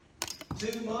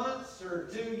2 months or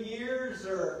 2 years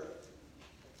or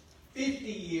 50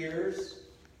 years,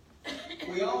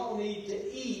 we all need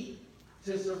to eat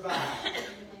to survive.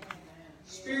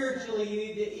 Spiritually, you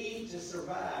need to eat to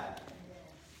survive.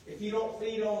 If you don't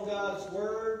feed on God's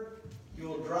Word,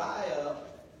 you'll dry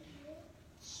up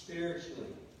spiritually.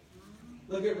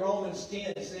 Look at Romans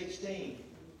 10:16.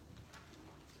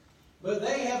 But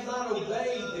they have not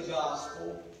obeyed the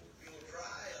gospel.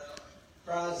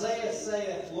 For Isaiah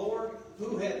saith, Lord,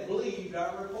 who hath believed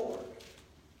our report?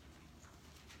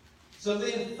 So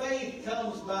then faith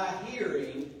comes by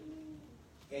hearing,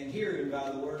 and hearing by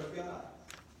the Word of God.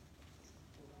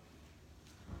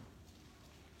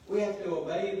 We have to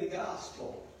obey the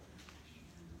gospel.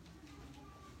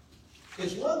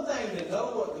 It's one thing to know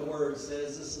what the Word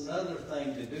says. It's another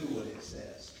thing to do what it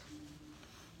says.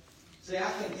 See,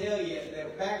 I can tell you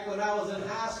that back when I was in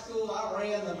high school, I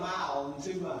ran the mile and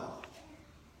 2 miles.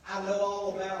 I know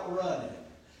all about running.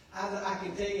 I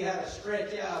can tell you how to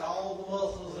stretch out all the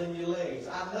muscles in your legs.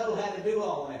 I know how to do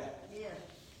all that. Yeah.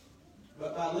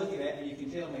 But by looking at me, you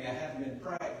can tell me I haven't been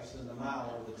practicing the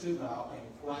mile or the 2 mile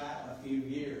in quite a few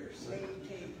years. So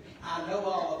I know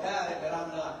all about it, but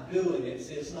I'm not doing it.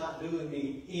 It's not doing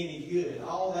me any good.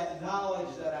 All that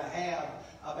knowledge that I have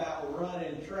about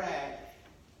running track,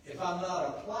 if I'm not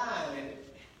applying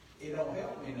it, it don't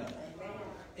help me none.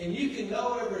 And you can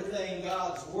know everything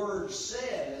God's Word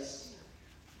says,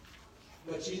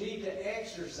 but you need to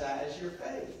exercise your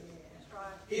faith.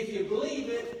 If you believe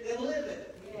it, then live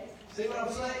it. See what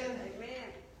I'm saying?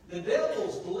 The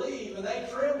devils believe and they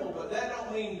tremble, but that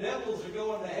don't mean devils are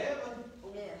going to heaven.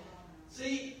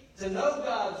 See, to know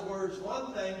God's Word is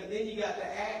one thing, but then you got to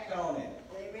act on it.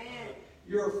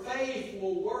 Your faith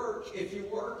will work if you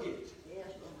work it.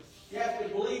 You have to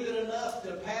believe it enough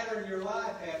to pattern your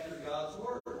life after God's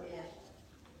Word.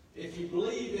 If you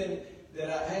believe in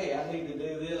that, hey, I need to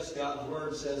do this, God's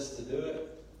Word says to do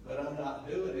it, but I'm not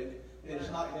doing it, then it's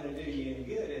not going to do you any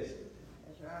good, is it?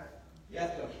 That's right. You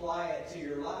have to apply it to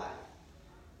your life.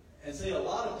 And see, a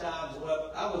lot of times,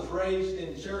 well, I was raised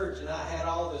in church and I had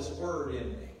all this Word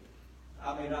in me.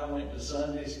 I mean, I went to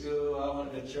Sunday school, I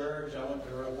went to church, I went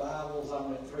to revivals, I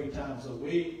went 3 times a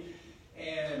week,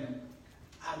 and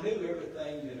I knew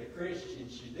everything that a Christian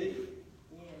should do.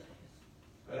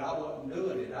 But I wasn't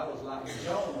doing it. I was like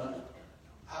Jonah.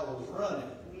 I was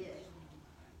running.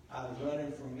 I was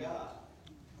running from God.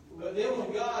 But then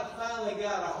when God finally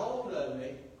got a hold of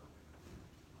me,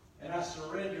 and I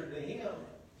surrendered to Him,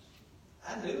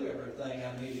 I knew everything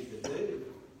I needed to do.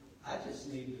 I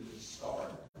just needed to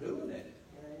start doing it.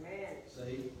 Amen.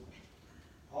 See?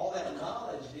 All that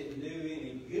knowledge didn't do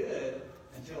any good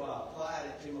until I applied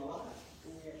it to my life.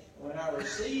 When I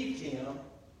received Him,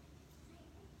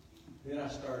 then I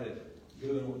started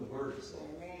doing what the Word said.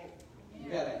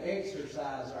 You've got to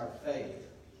exercise our faith.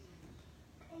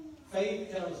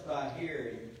 Faith comes by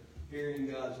hearing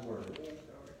God's Word.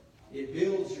 It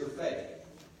builds your faith.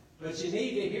 But you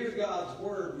need to hear God's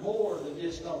Word more than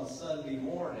just on Sunday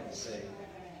morning, see.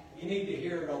 You need to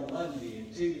hear it on Monday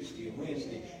and Tuesday and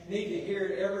Wednesday. You need to hear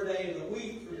it every day of the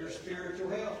week for your spiritual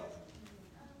health.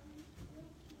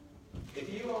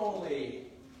 If you only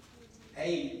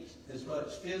ate as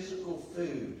much physical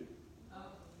food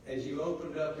as you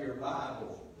opened up your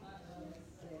Bible,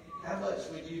 how much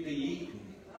would you be eating?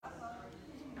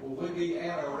 Well, we'd be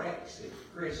anorexic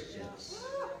Christians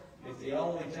if the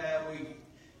only time we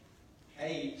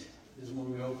ate is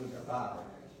when we opened our Bible.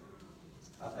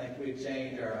 I think we'd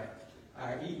change our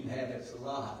eating habits a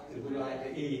lot. If we like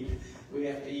to eat, we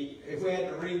have to eat. If we had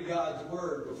to read God's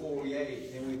Word before we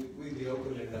ate, then we'd be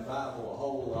opening the Bible a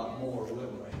whole lot more,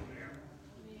 wouldn't we?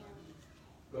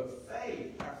 But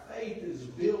faith, our faith is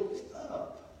built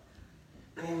up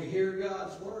when we hear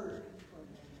God's Word.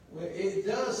 It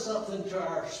does something to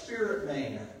our spirit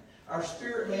man. Our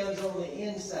spirit man's on the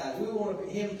inside. We want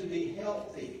him to be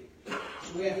healthy.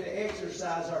 So we have to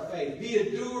exercise our faith. Be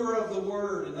a doer of the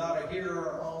Word and not a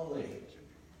hearer only.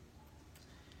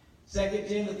 2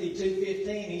 Timothy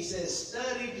 2:15, he says,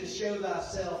 study to show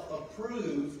thyself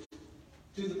approved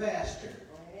to the pastor.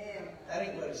 That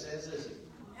ain't what it says, is it?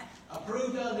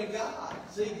 Approved unto God.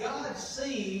 See, God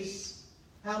sees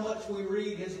how much we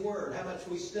read His Word, how much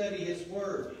we study His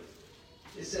Word.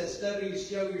 It says, study to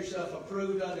show yourself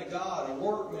approved unto God, a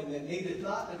workman that needeth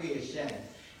not to be ashamed,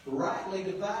 rightly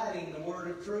dividing the word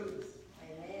of truth.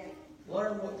 Amen.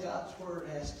 Learn what God's Word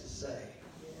has to say.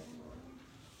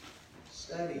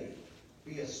 Study it.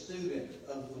 Be a student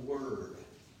of the Word.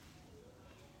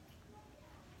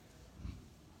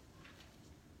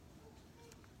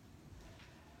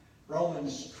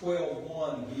 Romans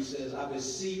 12:1, he says, I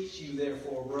beseech you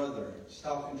therefore, brethren. He's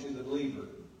talking to the believer,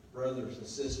 brothers and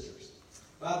sisters.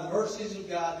 By the mercies of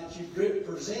God, that you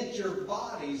present your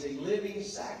bodies a living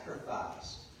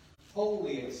sacrifice,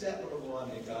 holy, acceptable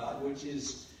unto God, which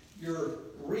is your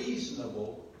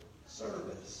reasonable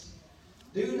service.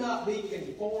 Do not be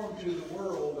conformed to the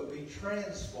world, but be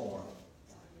transformed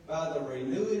by the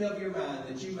renewing of your mind,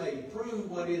 that you may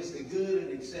prove what is the good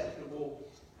and acceptable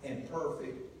and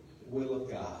perfect will of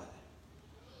God.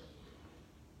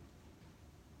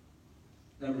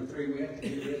 Number 3, we have to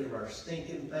get rid of our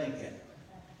stinking thinking.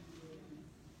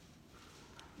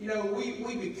 You know,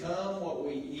 we become what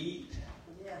we eat.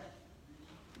 Yeah.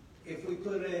 If we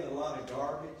put in a lot of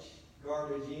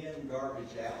garbage in,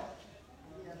 garbage out.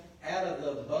 Yeah. Out of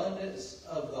the abundance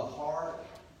of the heart,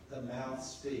 the mouth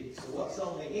speaks. So what's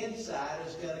on the inside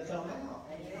is going to come out.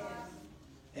 Amen.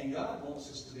 And God wants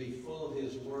us to be full of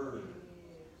His Word,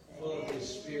 full of His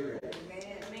Spirit.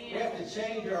 Amen. We have to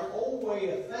change our old way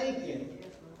of thinking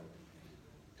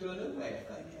to a new way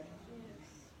of thinking.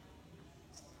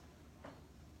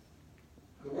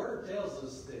 The Word tells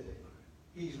us that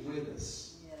He's with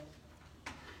us.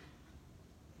 Yeah.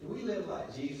 Do we live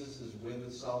like Jesus is with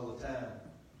us all the time?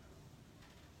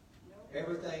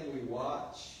 Everything we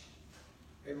watch,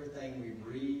 everything we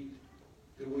read,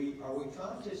 are we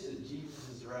conscious that Jesus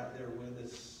is right there with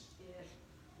us, Yes.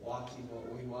 watching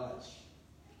what we watch,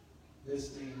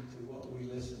 listening to what we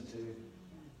listen to?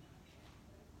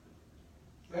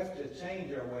 We have to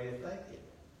change our way of thinking.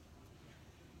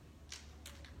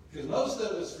 Because most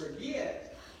of us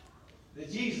forget that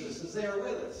Jesus is there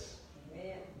with us.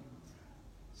 Amen. It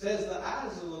says the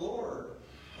eyes of the Lord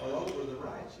are over the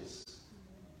righteous.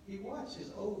 He watches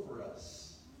over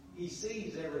us. He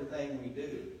sees everything we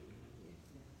do.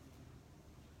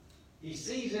 He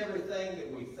sees everything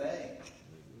that we think.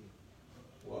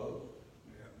 Whoa.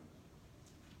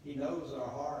 He knows our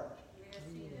heart. Yes,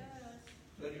 He does.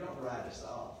 But He don't write us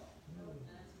off.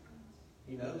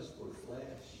 He knows we're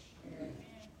flesh. Yeah.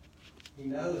 He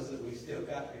knows that we still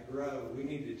got to grow. We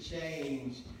need to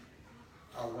change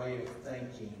our way of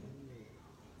thinking.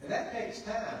 And that takes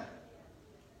time.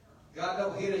 God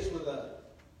don't hit us with a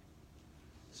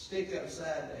stick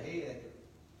upside the head.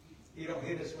 He don't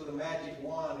hit us with a magic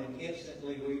wand and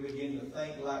instantly we begin to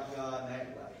think like God and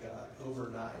act like God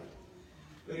overnight.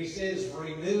 But He says,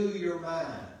 renew your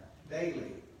mind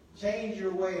daily. Change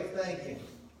your way of thinking.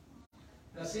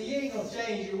 Now see, you ain't going to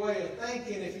change your way of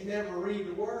thinking if you never read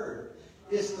the Word.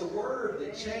 It's the Word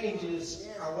that changes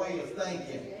our way of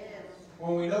thinking.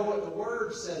 When we know what the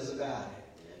Word says about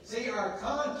it. See, our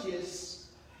conscience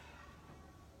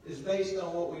is based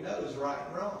on what we know is right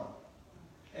and wrong.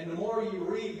 And the more you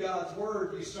read God's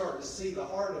Word, you start to see the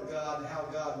heart of God and how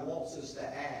God wants us to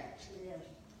act. Yes.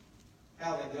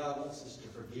 How that God wants us to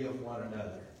forgive one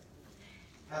another.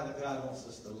 How that God wants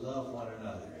us to love one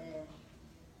another. Yeah.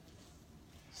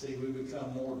 See, we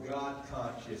become more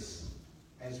God-conscious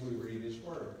as we read His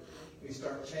Word. We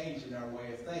start changing our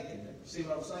way of thinking. See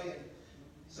what I'm saying?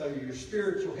 So your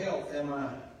spiritual health, am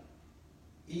I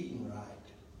eating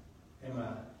right? Am I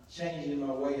changing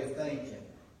my way of thinking?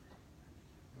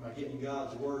 Am I getting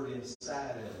God's Word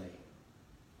inside of me?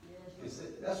 Yes.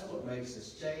 That's what makes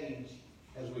us change.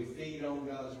 As we feed on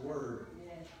God's Word,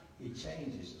 Yes. He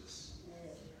changes us.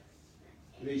 Yes.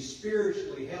 To be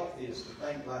spiritually healthy is to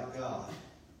think like God.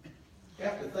 You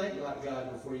have to think like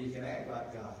God before you can act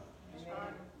like God.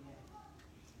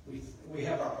 Amen. We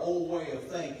have our old way of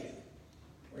thinking.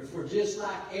 If we're just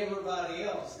like everybody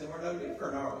else, then we're no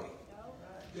different, are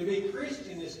we? To be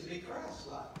Christian is to be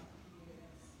Christ-like.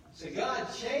 So God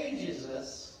changes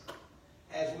us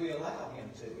as we allow Him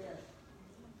to. Yes.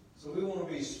 So we want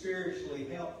to be spiritually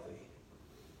healthy.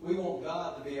 We want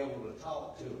God to be able to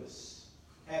talk to us.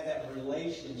 Have that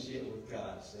relationship with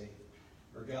God, see?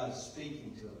 Or God's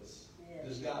speaking to us. Yes.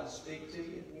 Does God speak to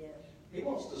you? Yes. He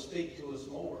wants to speak to us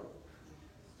more.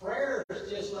 Prayer is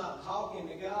just not talking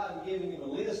to God and giving Him a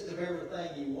list of everything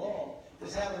you want.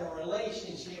 It's having a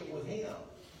relationship with Him.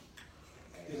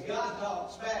 Because God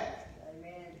talks back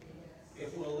Amen.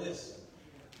 if we'll listen.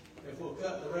 If we'll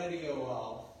cut the radio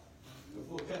off. If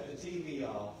we'll cut the TV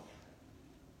off.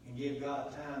 And give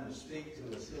God time to speak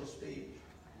to us, He'll speak.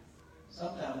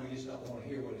 Sometimes we just don't want to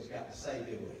hear what He's got to say,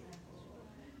 do we?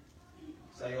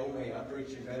 Say, oh man, I'm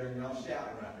preaching better than y'all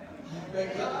shouting right now.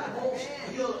 But God wants,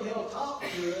 He'll talk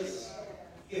to us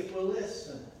if we'll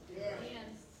listen. Yes.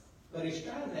 But He's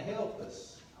trying to help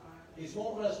us. He's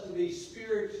wanting us to be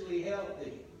spiritually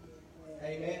healthy.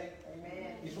 Amen?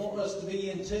 Amen. He's wanting us to be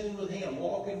in tune with Him,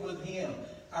 walking with Him.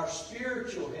 Our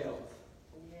spiritual health.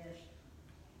 Yes.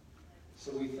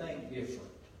 So we think different.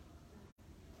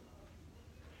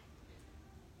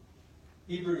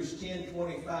 Hebrews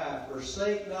 10:25,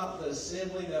 forsake not the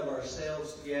assembling of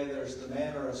ourselves together as the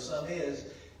manner of some is,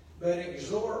 but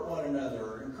exhort one another,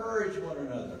 or encourage one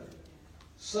another,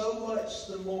 so much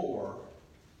the more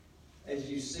as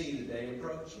you see the day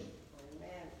approaching.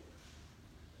 Amen.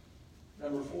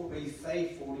 Number 4, be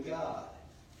faithful to God.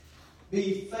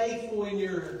 Be faithful in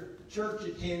your church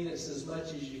attendance as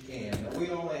much as you can. Now, we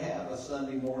only have a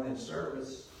Sunday morning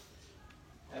service,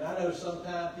 and I know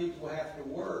sometimes people have to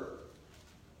work,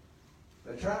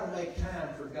 but try to make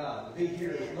time for God, to be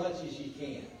here as much as you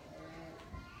can.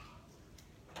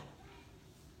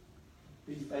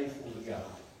 Be faithful to God.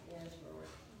 Yes,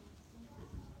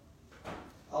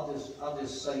 Lord. I'll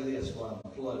just say this while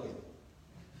I'm plugging.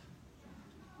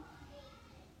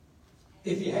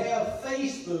 If you have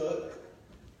Facebook,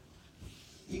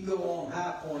 you can go on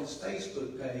High Point's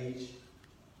Facebook page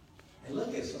and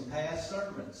look at some past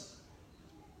sermons.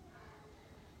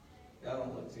 Y'all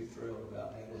don't look too thrilled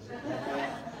about me.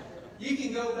 You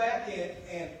can go back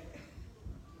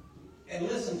and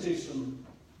listen to some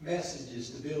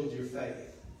messages to build your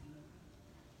faith.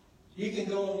 You can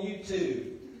go on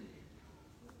YouTube.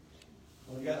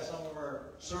 We've got some of our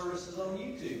services on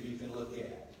YouTube you can look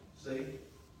at. See?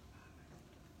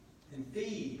 And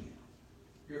feed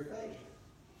your faith.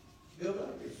 Build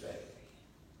up your faith.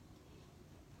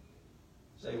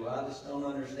 Say, well, I just don't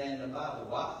understand the Bible.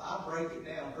 Well, I break it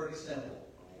down pretty simple.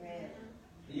 Amen.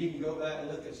 You can go back and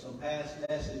look at some past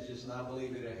messages, and I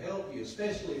believe it'll help you,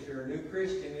 especially if you're a new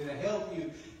Christian. It'll help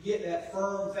you get that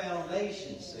firm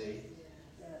foundation, see?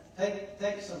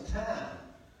 Take some time.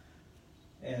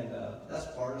 And that's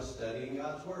part of studying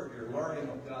God's Word. You're learning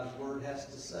what God's Word has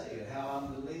to say and how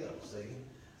I'm to live, see?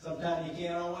 Sometimes you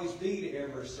can't always be to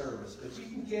every service, but you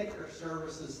can catch our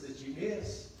services that you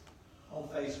miss on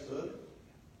Facebook.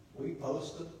 We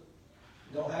post them.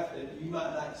 You don't have to, you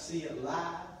might not see it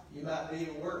live. You might be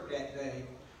at work that day,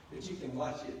 but you can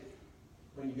watch it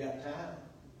when you got time,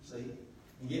 see?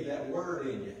 And get that Word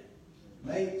in you.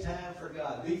 Make time for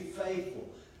God. Be faithful.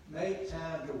 Make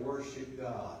time to worship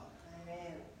God.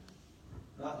 Amen.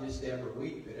 Not just every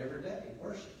week, but every day.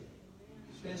 Worship Him.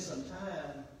 Spend some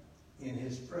time in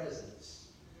His presence.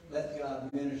 Let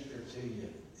God minister to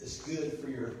you. It's good for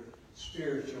your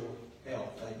spiritual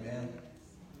health. Amen.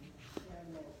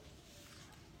 Amen.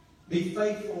 Be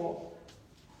faithful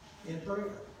in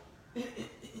prayer.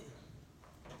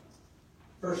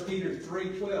 1 Peter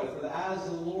 3:12, for the eyes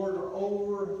of the Lord are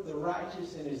over the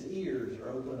righteous, and His ears are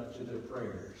open unto their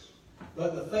prayers.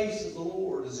 But the face of the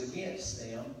Lord is against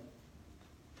them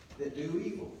that do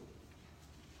evil.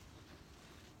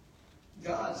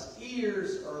 God's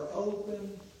ears are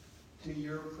open to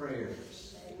your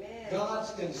prayers. Amen.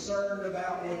 God's concerned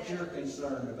about what you're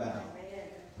concerned about. Amen.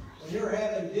 When you're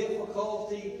having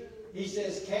difficulty, He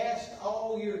says, cast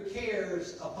all your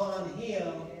cares upon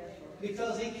Him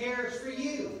because He cares for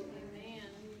you. Amen.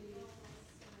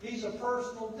 He's a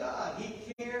personal God.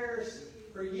 He cares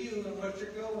for you and what you're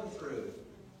going through.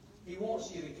 He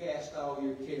wants you to cast all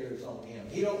your cares on Him.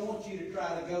 He don't want you to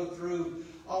try to go through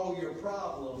all your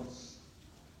problems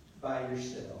by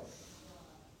yourself.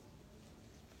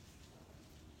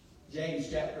 James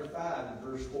chapter 5 and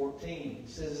verse 14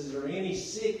 says, is there any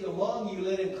sick among you?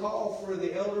 Let him call for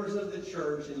the elders of the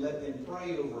church and let them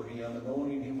pray over him,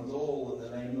 anointing him with oil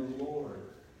in the name of the Lord.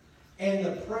 And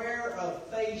the prayer of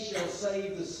faith shall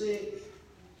save the sick,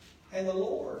 and the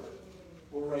Lord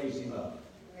will raise him up.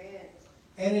 Amen.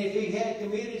 And if he had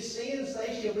committed sins,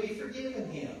 they shall be forgiven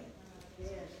him.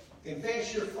 Yes.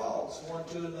 Confess your faults one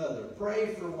to another.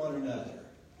 Pray for one another,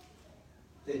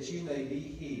 that you may be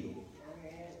healed.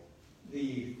 Amen.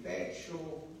 The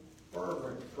effectual,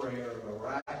 fervent prayer of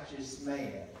a righteous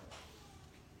man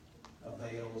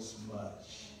avails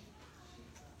much.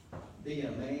 Be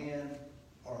a man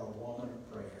or a woman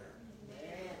of prayer.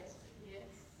 Yes. Yes.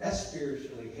 That's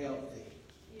spiritually healthy.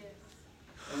 Yes.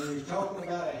 And when you're talking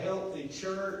about a healthy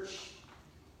church,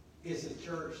 it's a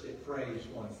church that prays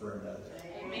one for another.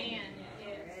 Amen.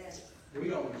 Yes. We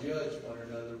don't judge one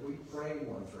another. We pray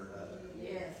one for another.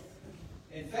 Yes.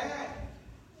 In fact,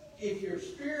 if you're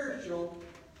spiritual,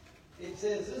 it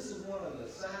says this is one of the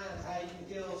signs how you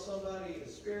can tell somebody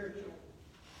is spiritual.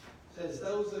 It says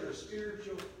those that are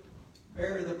spiritual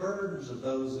bear the burdens of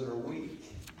those that are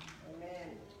weak.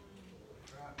 Amen.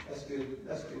 That's good.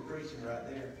 That's good preaching right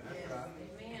there. Yes.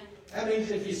 Amen. That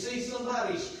means if you see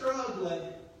somebody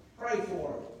struggling, pray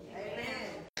for them.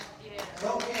 Amen. Yes.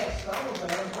 Don't cast stones,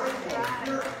 man. Pray for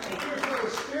them. If you're so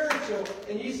spiritual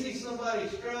and you see somebody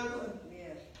struggling,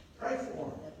 Yes. pray for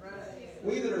them. That's right.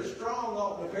 We that are strong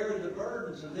ought to bear the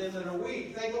burdens of them that are weak.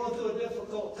 If they're going through a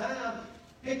difficult time,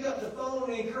 Pick up the phone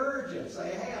and encourage them.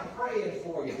 Say, hey, I'm praying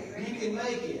for you. You can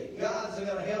make it. God's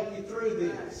going to help you through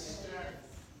this.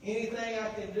 Anything I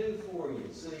can do for you.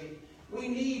 See, we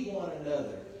need one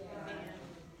another.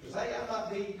 Because, hey, I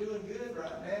might be doing good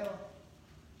right now.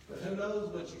 But who knows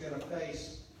what you're going to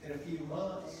face in a few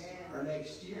months or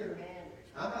next year.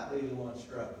 I might be the one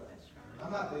struggling. I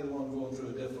might be the one going through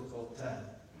a difficult time.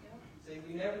 See,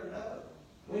 we never know.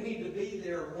 We need to be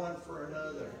there one for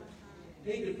another.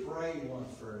 We need to pray one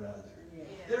for another.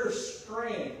 There's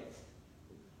strength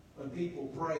when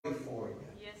people pray for you.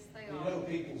 Yes, they You are. know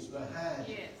people's behind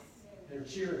you. Yes. They're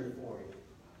cheering for you.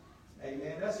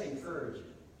 Amen. That's encouraging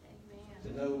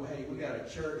Amen. to know, hey, we got a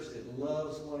church that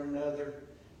loves one another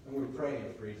and we're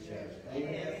praying for each other.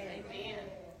 Amen. Amen.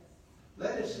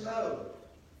 Let us know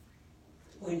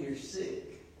when you're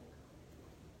sick.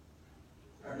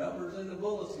 Our number's in the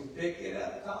bulletin. Pick it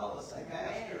up, call us. Say,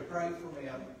 Pastor, pray for me.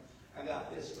 I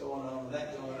got this going on,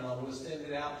 that going on. We'll send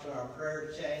it out to our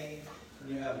prayer chain, and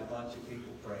you have a bunch of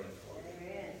people praying for you.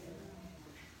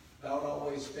 Don't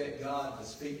always expect God to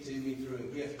speak to me through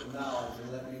a gift of knowledge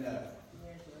and let me know.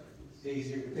 It's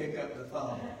easier to pick up the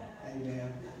phone.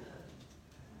 Amen.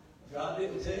 God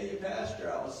didn't tell you,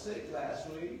 Pastor, I was sick last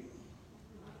week.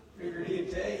 Figured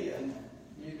he'd tell you, and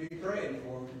you'd be praying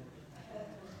for me.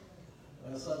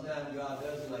 Well, sometimes God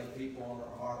does lay people on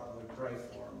our heart when we pray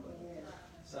for them, but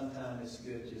sometimes it's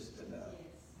good just to know.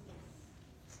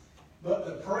 But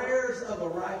the prayers of a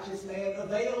righteous man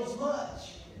avails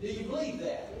much. Do you believe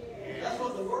that? That's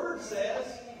what the Word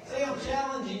says. Say, I'm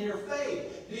challenging your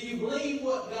faith. Do you believe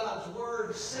what God's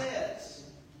Word says?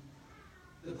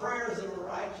 The prayers of a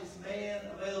righteous man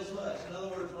avails much. In other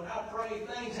words, when I pray,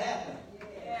 things happen.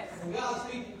 When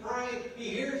God's people pray, He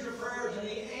hears their prayers and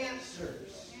He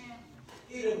answers.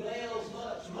 It avails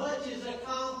much. Much is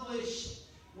accomplished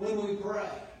when we pray.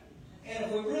 And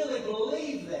if we really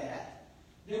believe that,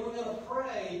 then we're going to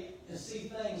pray and see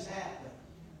things happen.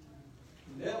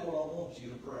 The devil don't want you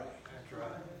to pray. That's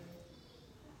right.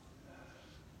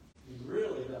 He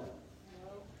really don't.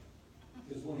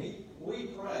 Because when we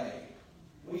pray,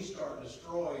 we start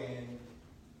destroying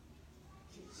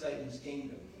Satan's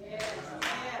kingdom.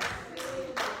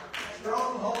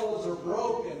 Strongholds are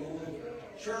broken when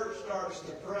the church starts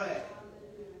to pray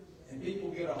and people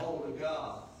get a hold of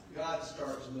God. God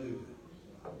starts moving.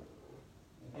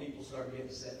 And people start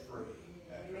getting set free.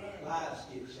 Lives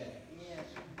get changed.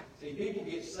 See, people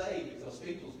get saved because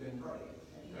people's been praying.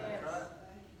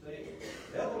 See,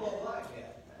 the devil don't like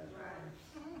that.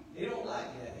 He don't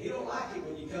like that. He don't like it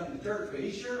when you come to church, but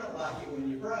he sure don't like it when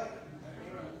you pray.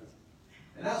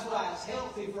 And that's why it's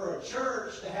healthy for a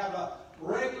church to have a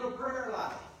regular prayer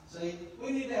life. See,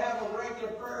 we need to have a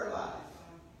regular prayer life.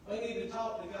 We need to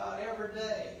talk to God every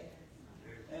day.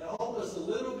 And hold us a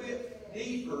little bit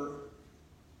deeper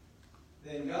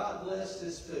than God bless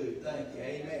this food. Thank you.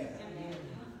 Amen.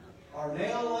 Or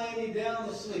nail laying you down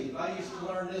to sleep. I used to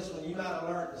learn this one. You might have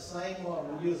learned the same one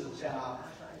when you was a child.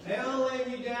 Nail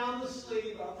laying you down to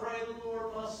sleep. I pray the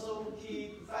Lord my soul to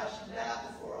keep. If I should die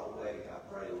before I wake,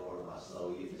 I pray, Lord, my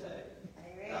soul you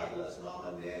take. God bless mom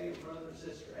and daddy, brother and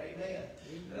sister. Amen.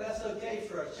 And that's okay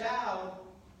for a child.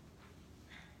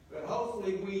 But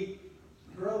hopefully we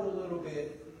grow a little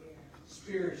bit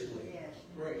spiritually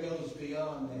where it goes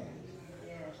beyond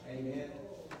that. Amen.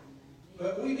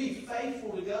 But we be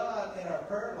faithful to God in our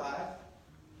prayer life,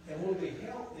 and we'll be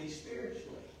healthy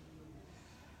spiritually.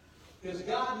 Because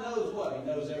God knows what? He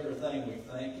knows everything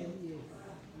we're thinking.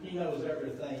 He knows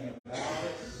everything about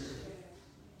us.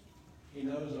 He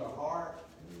knows our heart.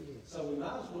 So we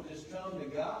might as well just come to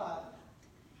God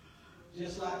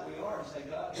just like we are and say,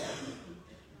 God, help me.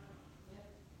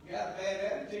 You got a bad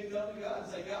attitude, come to God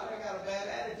and say, God, I got a bad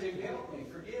attitude. Help me.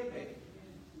 Forgive me.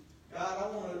 God,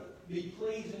 I want to be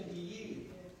pleasing to you.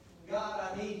 God,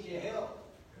 I need your help.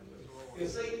 You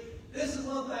see, this is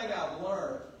one thing I've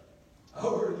learned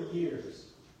over the years.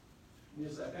 You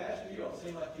say, Pastor, you don't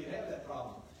seem like you have that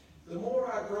problem. The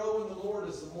more I grow in the Lord,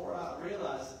 is the more I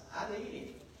realize I need Him.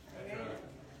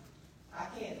 I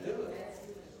can't do it.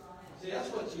 See, that's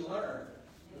what you learn.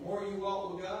 The more you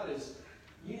walk with God is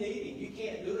you need Him. You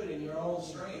can't do it in your own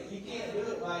strength. You can't do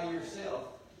it by yourself.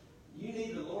 You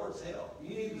need the Lord's help.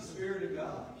 You need the Spirit of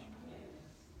God.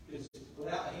 Because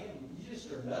without Him, you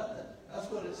just are nothing. That's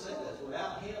what it says.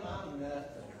 Without Him, I'm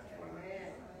nothing.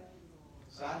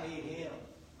 So I need Him.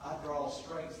 I draw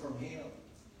strength from Him.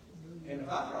 And if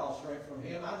I draw strength from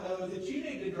Him, I know that you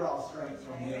need to draw strength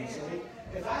from Him. See?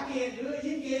 If I can't do it,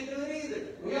 you can't do it either.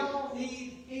 We all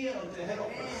need Him to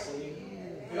help us. See?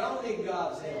 We all need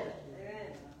God's help.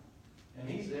 And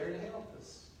He's there to help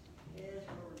us. It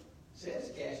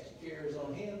says, cast your cares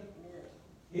on Him.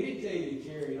 He didn't tell you to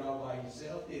carry it all by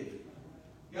yourself, did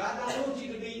he? God don't want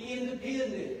you to be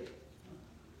independent.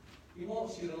 He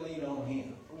wants you to lean on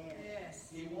Him. Yes.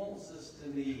 He wants us to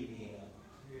need Him.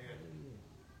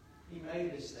 He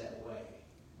made us that way.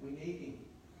 We need Him.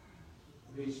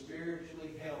 To be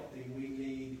spiritually healthy, we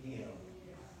need Him.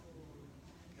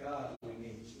 God, we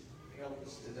need you. Help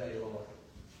us today, Lord.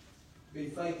 Be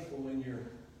faithful in your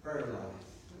prayer life.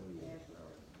 Yes,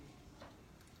 Lord.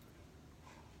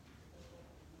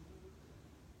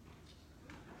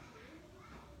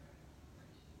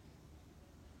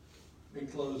 Let me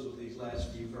close with these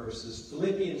last few verses.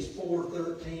 Philippians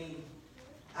 4:13.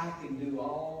 I can do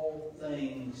all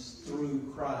things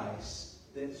through Christ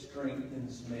that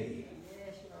strengthens me.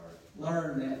 Yes, Lord.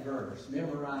 Learn that verse.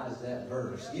 Memorize that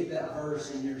verse. Get that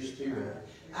verse in your spirit.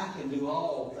 I can do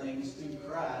all things through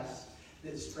Christ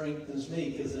that strengthens me.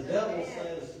 Because the devil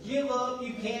says, give up,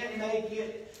 you can't make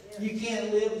it. You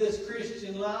can't live this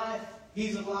Christian life.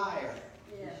 He's a liar.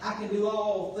 Yes. I can do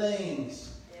all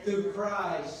things through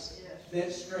Christ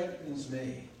that strengthens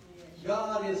me.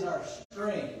 God is our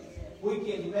strength. We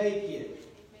can make it.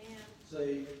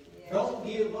 See, don't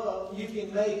give up. You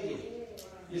can make it.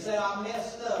 You say, I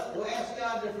messed up. Well, ask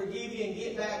God to forgive you and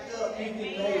get back up. You can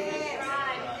make it. That's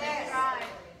right. That's right.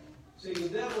 See, the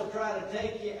devil will try to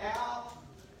take you out,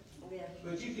 Yes.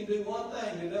 but you can do one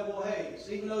thing the devil hates.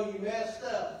 Even though you messed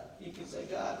up, you can say,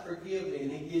 God, forgive me,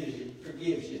 and He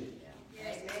forgives you.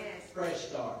 Yes. Amen. Fresh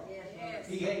start. Yes, Yes.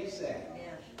 He hates that.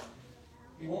 yes.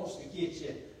 He wants to get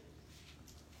you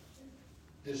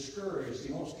discouraged.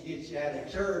 He wants to get you out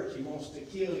of church. He wants to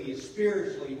kill you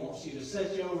spiritually. He wants you to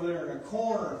set you over there in a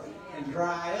corner and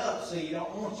dry up. So you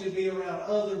don't want you to be around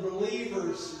other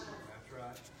believers. That's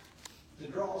right. To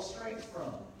draw strength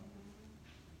from.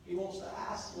 He wants to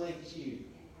isolate you.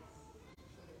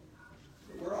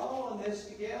 But we're all in this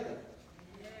together.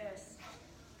 Yes.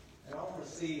 And I want to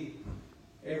see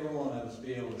every one of us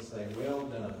be able to say, well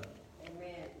done.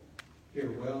 Amen.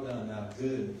 Here, well done, thou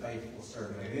good and faithful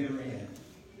servant. Enter in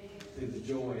to the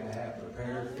joy I have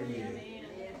prepared for you. Amen.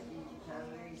 Yes,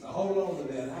 Jesus. Now hold on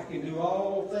to that. I can do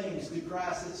all things through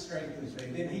Christ that strengthens me.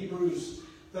 Then Hebrews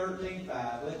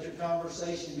 13:5. Let your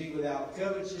conversation be without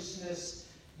covetousness.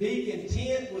 Be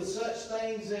content with such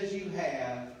things as you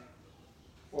have.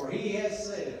 For He has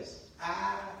says,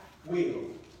 I will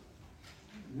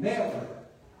never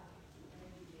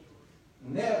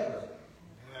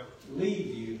leave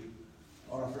you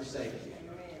or forsake you.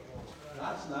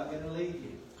 God's not going to leave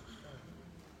you.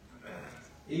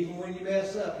 Even when you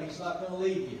mess up, He's not going to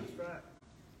leave you. That's right.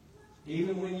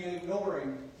 Even when you ignore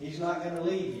Him, He's not going to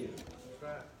leave you. That's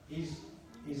right.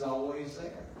 He's always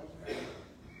there.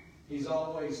 He's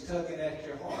always tugging at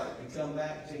your heart to come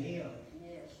back to Him,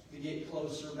 Yes. to get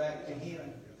closer back to Him.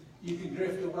 You can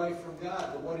drift away from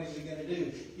God, but what is He going to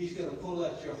do? He's going to pull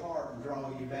at your heart and draw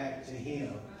you back to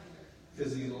Him,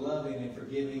 because He's a loving and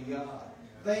forgiving God.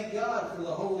 Thank God for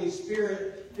the Holy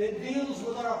Spirit that deals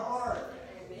with our heart.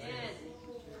 Amen.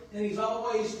 And He's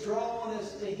always drawing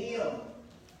us to Him.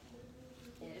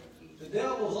 Yes, Jesus. The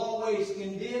devil's always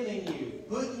condemning you,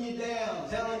 putting you down,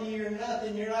 telling you you're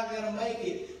nothing, you're not going to make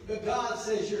it. But God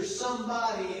says you're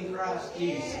somebody in Christ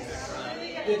Jesus.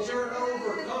 That you're an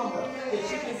overcomer.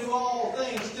 That you can do all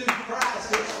things through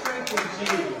Christ that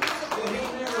strengthens you. That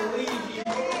He'll never leave you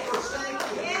nor forsake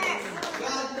you.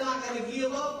 God's not going to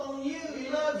give up on you. He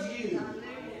loves you.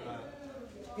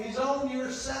 He's on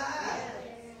your side.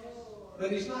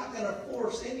 But He's not going to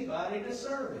force anybody to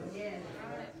serve Him. Yes.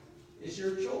 It's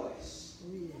your choice.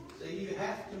 So you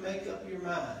have to make up your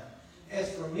mind.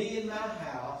 As for me and my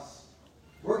house,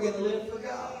 we're going to live for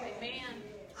God. Amen.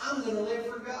 I'm going to live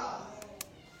for God.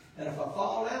 And if I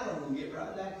fall down, I'm going to get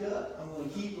right back up. I'm going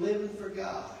to keep living for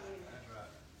God. That's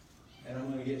right. And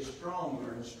I'm going to get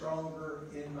stronger and stronger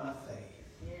in my faith.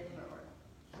 Yes,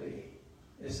 Lord. See,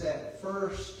 it's that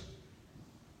first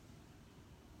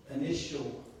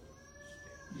initial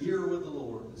year with the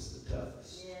Lord that's the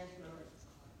toughest. Yes, Lord.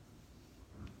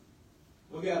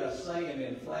 We got a saying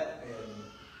in Flatbed.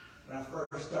 When I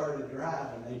first started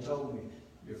driving, they told me,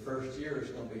 your first year is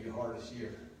going to be your hardest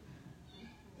year.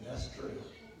 And that's true.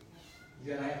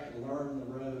 You're going to have to learn the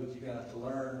roads. You're going to have to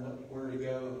learn where to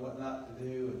go and what not to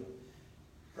do. And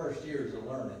first year is a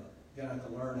learning. You're going to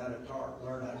have to learn how to park,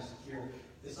 learn how to secure.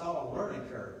 It's all a learning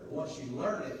curve. But once you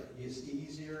learn it, it gets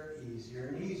easier, easier,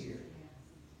 and easier.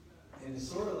 And it's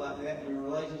sort of like that in your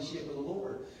relationship with the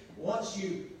Lord. Once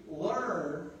you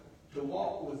learn to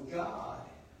walk with God,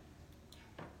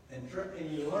 and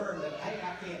you learn that, hey,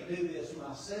 I can't do this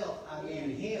myself, I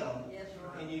need Him, Yes,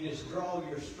 Lord. and you just draw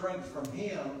your strength from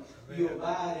Him, you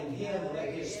abide in Him, and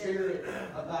let His Spirit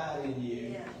abide in you.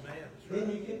 Yes. Man, that's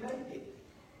then you can make it.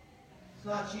 It's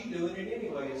not you doing it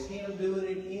anyway. It's Him doing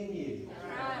it in you.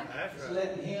 Right. That's It's right.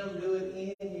 letting Him do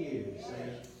it in you.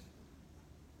 See?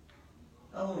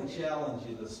 I want to challenge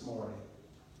you this morning.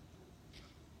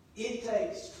 It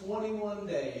takes 21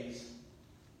 days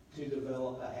to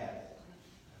develop a habit.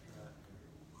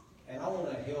 And I want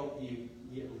to help you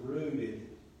get rooted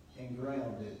and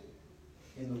grounded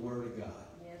in the Word of God.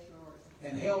 Yes, Lord.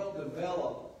 And help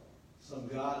develop some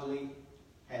godly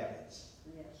habits.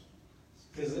 Yes.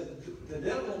 Because the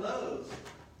devil knows.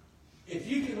 If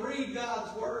you can read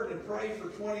God's Word and pray for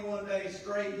 21 days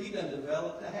straight, you done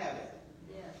developed a habit.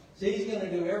 Yes. So he's going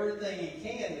to do everything he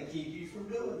can to keep you from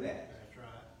doing that. That's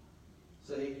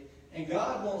right. See? And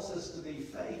God wants us to be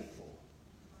faithful.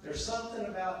 There's something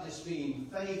about just being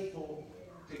faithful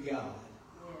to God.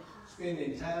 Yes.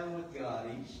 Spending time with God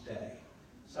each day.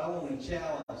 So I want to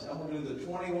challenge. I'm going to do the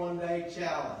 21-day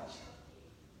challenge.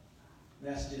 And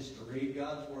that's just to read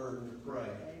God's Word and to pray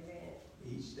Amen.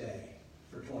 each day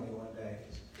for 21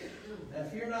 days. Now,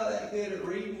 if you're not that good at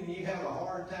reading and you have a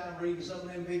hard time reading some of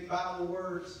them big Bible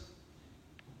words,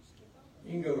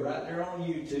 you can go right there on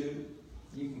YouTube.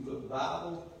 You can put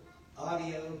Bible,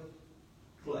 audio,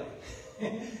 play.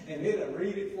 And it'll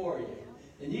read it for you.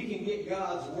 And you can get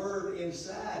God's Word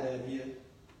inside of you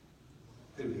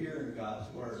through hearing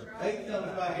God's Word. Faith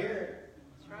comes by hearing.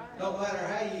 That's right. Don't matter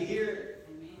how you hear it.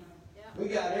 Yeah. We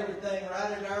got everything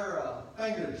right at our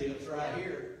fingertips right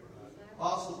here.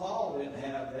 Apostle Paul didn't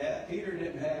have that. Peter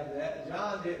didn't have that.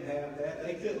 John didn't have that.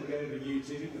 They couldn't go to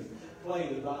YouTube and play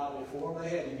the Bible for them. They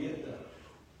had to get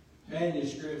the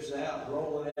manuscripts out,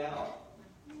 roll it out,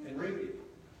 and read it.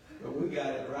 But we got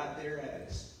it right there at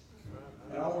us.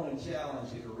 And I want to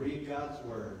challenge you to read God's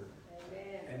Word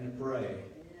Amen. and to pray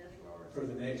Yes, Lord. for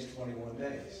the next 21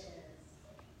 days.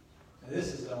 And this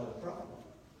is the only problem.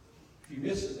 If you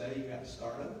miss a day, you got to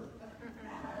start over.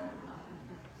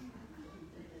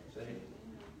 See?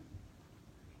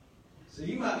 So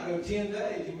you might go 10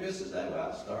 days, you miss a day,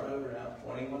 well, I'll start over now,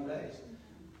 21 days.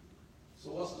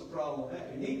 So what's the problem with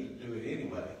that? You need to do it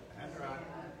anyway. That's right.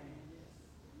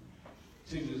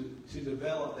 To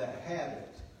develop that habit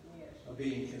Yes. of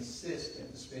being consistent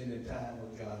and spending time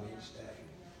with God each day.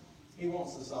 He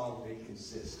wants us all to be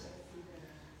consistent.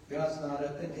 God's not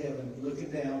up in heaven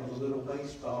looking down with a little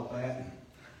baseball bat and,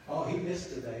 oh, he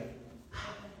missed a day.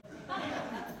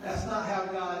 That's not how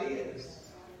God is.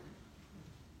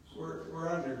 We're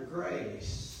under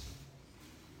grace.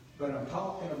 But I'm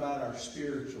talking about our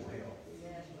spiritual health.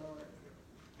 Yes, Lord.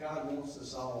 God wants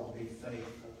us all to be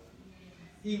faithful.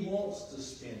 He wants to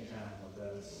spend time with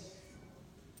us.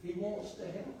 He wants to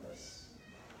help us.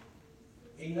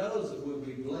 He knows that we'll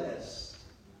be blessed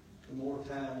the more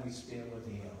time we spend with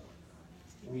Him.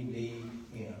 We need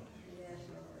Him. Yes,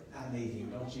 Lord. I need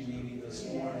Him. Don't you need Him this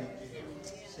morning?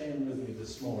 Stand with me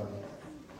this morning.